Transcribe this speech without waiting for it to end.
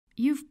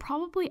You've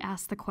probably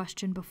asked the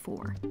question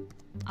before.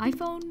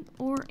 iPhone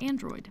or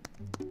Android?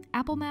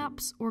 Apple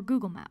Maps or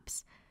Google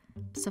Maps?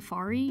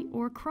 Safari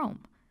or Chrome?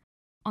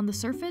 On the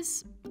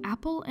surface,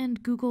 Apple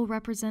and Google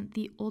represent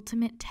the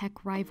ultimate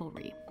tech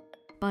rivalry.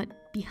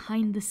 But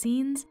behind the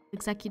scenes,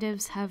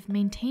 executives have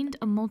maintained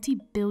a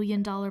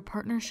multi-billion-dollar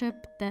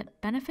partnership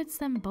that benefits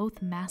them both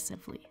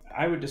massively.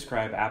 I would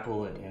describe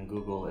Apple and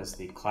Google as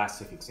the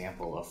classic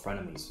example of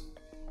frenemies.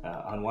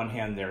 On one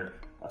hand, they're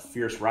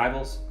fierce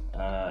rivals.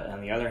 On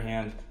the other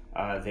hand,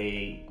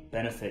 they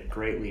benefit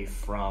greatly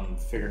from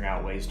figuring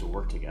out ways to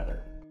work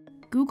together.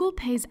 Google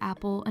pays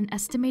Apple an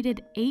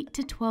estimated $8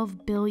 to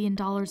 $12 billion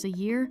a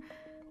year,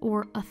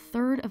 or a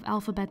third of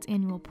Alphabet's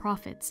annual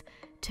profits,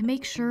 to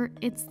make sure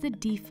it's the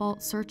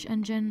default search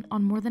engine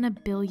on more than 1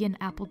 billion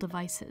Apple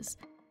devices.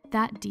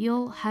 That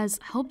deal has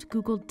helped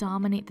Google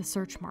dominate the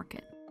search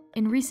market.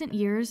 In recent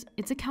years,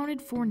 it's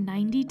accounted for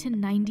 90 to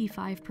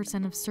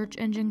 95% of search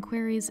engine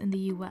queries in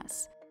the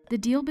US. The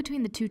deal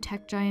between the two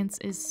tech giants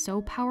is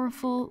so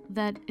powerful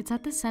that it's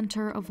at the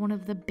center of one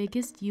of the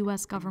biggest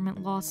US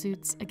government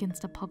lawsuits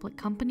against a public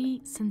company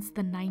since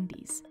the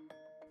 90s.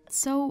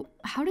 So,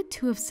 how did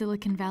two of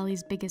Silicon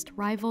Valley's biggest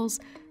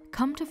rivals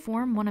come to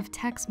form one of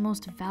tech's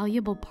most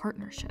valuable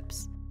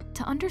partnerships?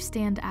 To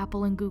understand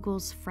Apple and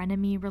Google's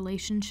frenemy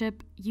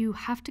relationship, you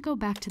have to go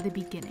back to the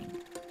beginning.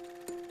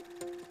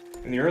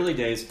 In the early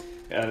days,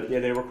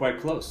 they were quite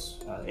close.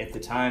 At the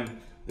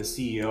time, the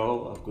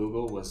CEO of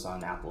Google was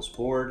on Apple's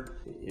board.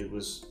 It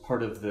was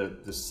part of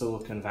the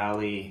Silicon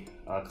Valley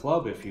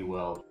club, if you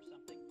will.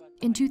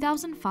 In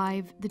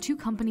 2005, the two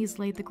companies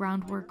laid the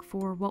groundwork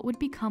for what would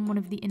become one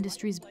of the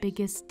industry's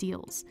biggest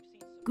deals.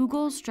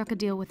 Google struck a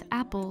deal with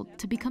Apple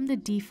to become the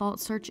default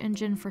search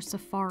engine for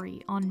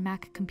Safari on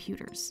Mac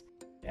computers.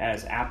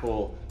 As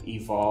Apple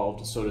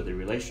evolved, so did the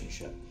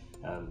relationship.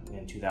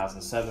 In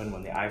 2007,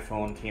 when the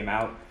iPhone came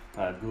out,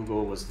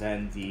 Google was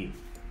then the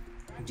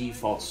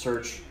default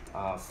search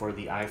for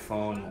the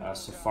iPhone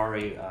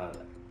Safari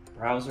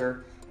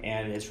browser,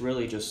 and it's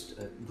really just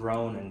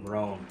grown and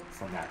grown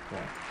from that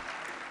point.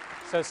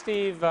 So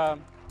Steve, I've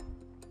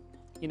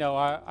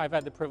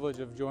had the privilege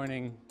of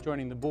joining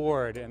the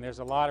board, and there's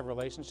a lot of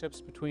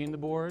relationships between the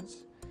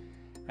boards.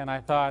 And I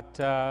thought,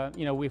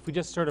 if we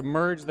just sort of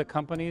merge the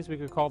companies, we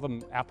could call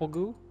them Apple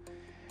Goo.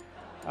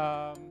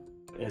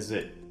 As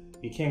it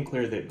became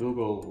clear that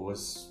Google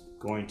was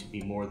going to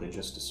be more than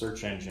just a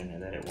search engine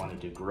and that it wanted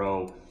to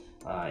grow,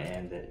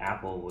 and that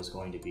Apple was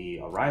going to be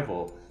a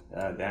rival,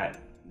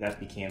 that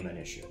became an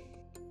issue.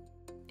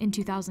 In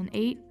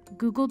 2008,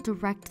 Google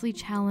directly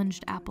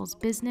challenged Apple's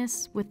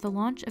business with the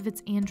launch of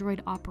its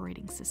Android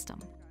operating system.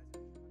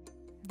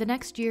 The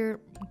next year,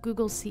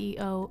 Google's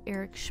CEO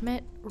Eric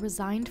Schmidt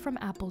resigned from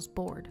Apple's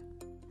board.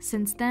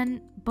 Since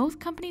then, both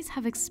companies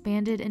have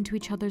expanded into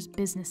each other's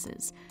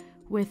businesses,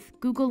 with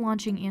Google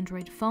launching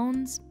Android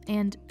phones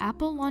and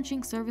Apple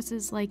launching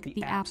services like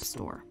the App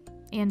Store,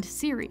 and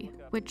Siri,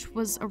 which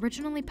was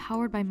originally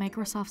powered by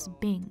Microsoft's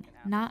Bing,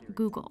 not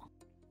Google.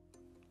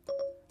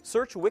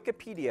 Search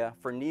Wikipedia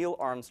for Neil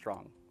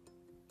Armstrong.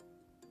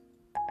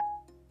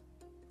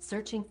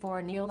 Searching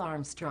for Neil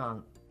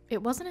Armstrong.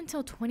 It wasn't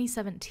until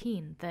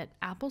 2017 that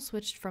Apple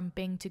switched from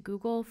Bing to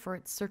Google for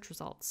its search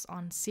results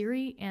on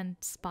Siri and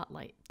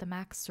Spotlight, the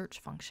Mac's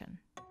search function.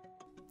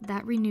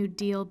 That renewed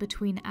deal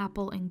between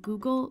Apple and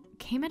Google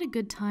came at a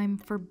good time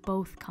for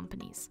both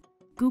companies.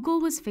 Google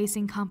was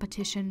facing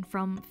competition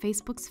from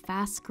Facebook's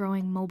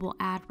fast-growing mobile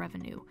ad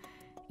revenue,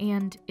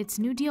 and its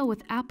new deal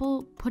with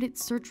Apple put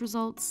its search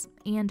results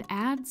and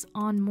ads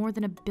on more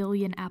than 1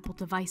 billion Apple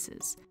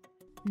devices.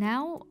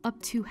 Now, up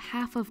to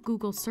half of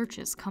Google's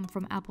searches come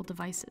from Apple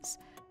devices.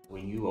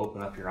 When you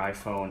open up your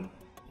iPhone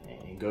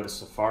and go to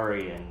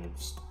Safari and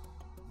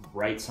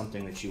write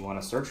something that you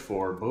want to search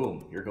for,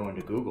 boom, you're going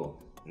to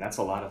Google. And that's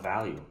a lot of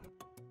value.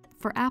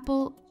 For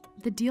Apple,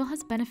 the deal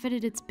has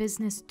benefited its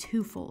business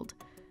twofold.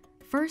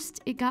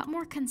 First, it got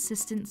more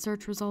consistent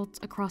search results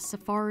across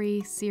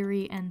Safari,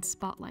 Siri, and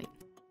Spotlight.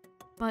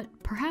 But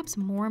perhaps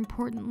more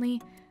importantly,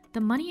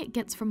 the money it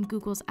gets from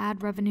Google's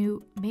ad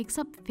revenue makes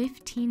up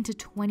 15 to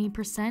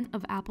 20%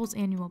 of Apple's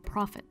annual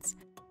profits.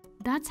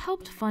 That's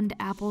helped fund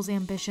Apple's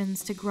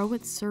ambitions to grow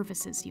its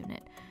services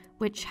unit,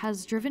 which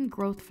has driven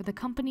growth for the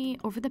company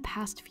over the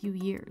past few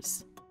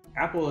years.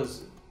 Apple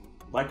is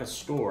like a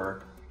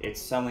store. It's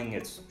selling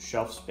its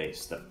shelf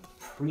space, the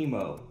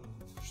primo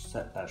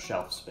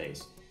shelf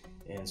space.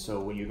 And so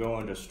when you go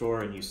into a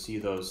store and you see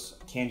those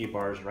candy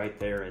bars right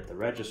there at the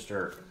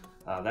register,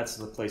 that's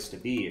the place to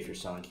be if you're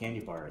selling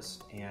candy bars.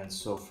 And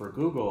so for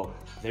Google,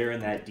 they're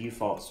in that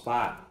default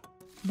spot.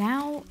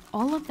 Now,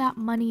 all of that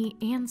money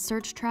and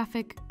search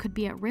traffic could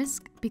be at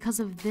risk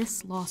because of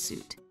this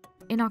lawsuit.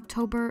 In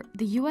October,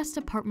 the US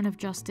Department of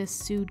Justice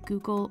sued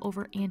Google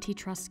over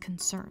antitrust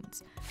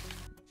concerns.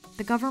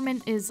 The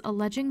government is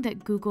alleging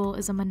that Google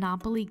is a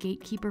monopoly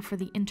gatekeeper for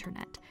the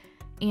internet,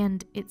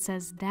 and it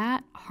says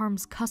that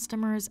harms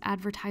customers,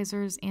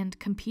 advertisers, and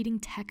competing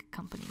tech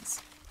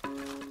companies.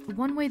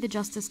 One way the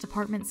Justice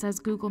Department says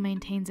Google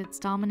maintains its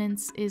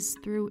dominance is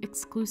through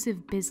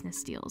exclusive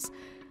business deals.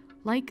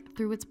 like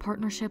through its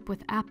partnership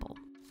with Apple.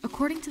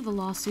 According to the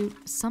lawsuit,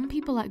 some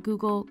people at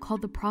Google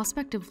called the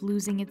prospect of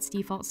losing its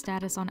default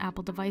status on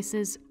Apple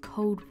devices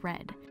code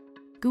red.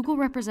 Google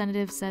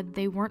representatives said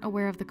they weren't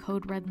aware of the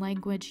code red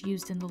language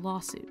used in the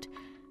lawsuit,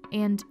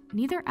 and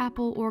neither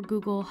Apple or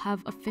Google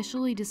have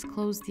officially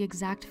disclosed the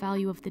exact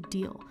value of the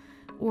deal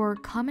or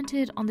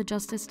commented on the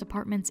Justice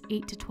Department's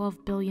 $8 to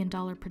 $12 billion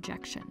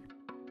projection.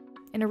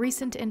 In a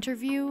recent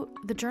interview,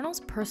 the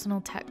journal's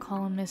personal tech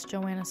columnist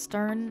Joanna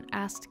Stern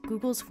asked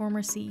Google's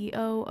former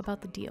CEO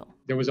about the deal.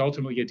 There was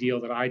ultimately a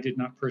deal that I did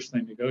not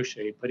personally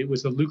negotiate, but it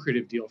was a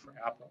lucrative deal for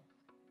Apple.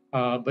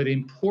 But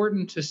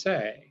important to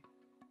say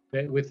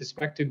that with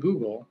respect to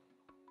Google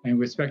and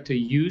with respect to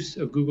use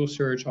of Google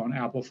search on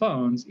Apple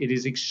phones, it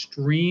is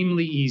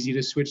extremely easy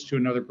to switch to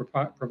another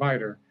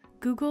provider.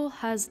 Google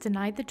has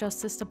denied the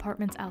Justice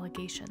Department's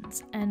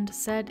allegations and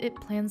said it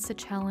plans to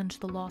challenge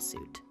the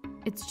lawsuit.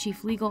 Its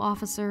chief legal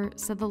officer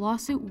said the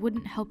lawsuit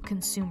wouldn't help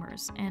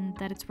consumers and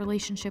that its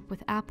relationship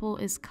with Apple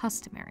is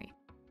customary.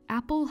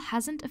 Apple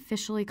hasn't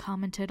officially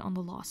commented on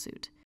the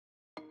lawsuit.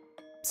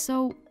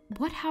 So,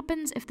 what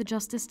happens if the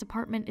Justice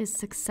Department is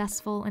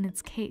successful in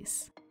its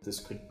case?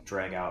 This could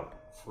drag out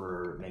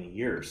for many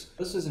years.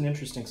 This is an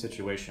interesting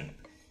situation.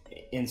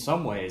 In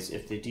some ways,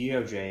 if the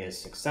DOJ is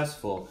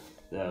successful,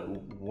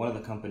 one of the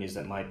companies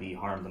that might be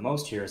harmed the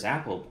most here is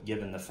Apple,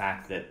 given the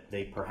fact that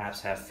they perhaps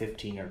have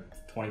 15 or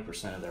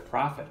 20% of their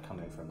profit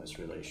coming from this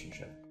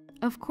relationship.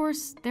 Of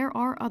course, there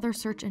are other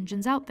search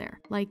engines out there,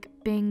 like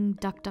Bing,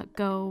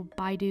 DuckDuckGo,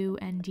 Baidu,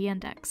 and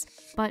Yandex,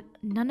 but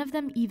none of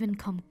them even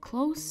come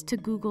close to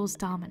Google's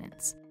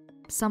dominance.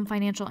 Some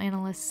financial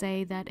analysts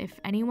say that if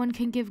anyone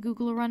can give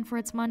Google a run for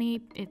its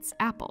money, it's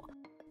Apple.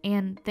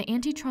 And the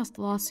antitrust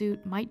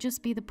lawsuit might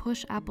just be the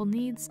push Apple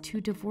needs to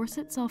divorce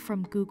itself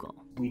from Google.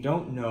 We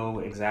don't know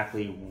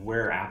exactly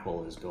where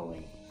Apple is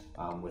going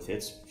with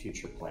its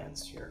future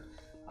plans here.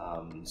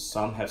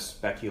 Some have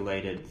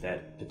speculated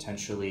that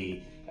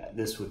potentially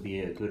this would be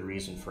a good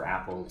reason for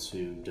Apple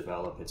to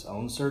develop its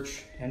own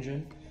search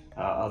engine.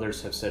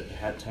 Others have said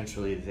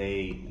potentially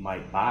they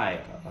might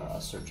buy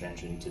a search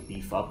engine to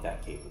beef up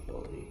that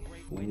capability.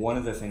 One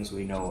of the things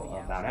we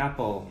know about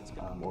Apple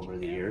over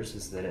the years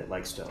is that it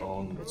likes to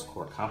own its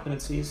core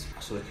competencies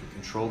so it can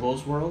control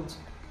those worlds.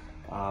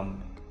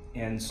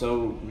 And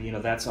so,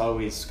 that's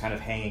always kind of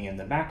hanging in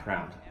the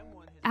background.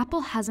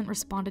 Apple hasn't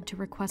responded to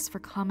requests for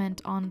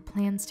comment on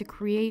plans to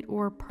create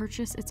or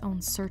purchase its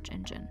own search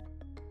engine.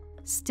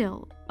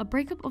 Still, a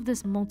breakup of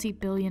this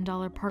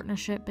multi-billion-dollar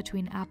partnership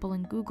between Apple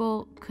and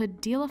Google could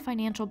deal a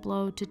financial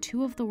blow to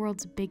two of the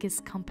world's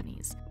biggest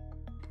companies.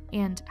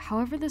 And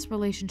however this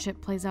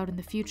relationship plays out in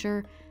the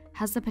future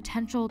has the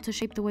potential to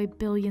shape the way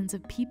billions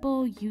of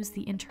people use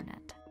the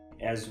internet.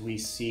 As we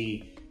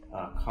see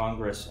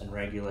Congress and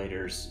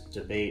regulators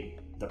debate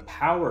the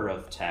power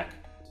of tech,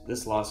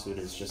 this lawsuit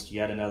is just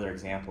yet another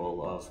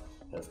example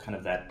of kind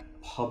of that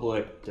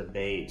public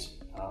debate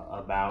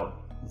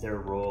about their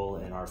role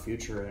in our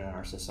future and in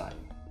our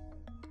society.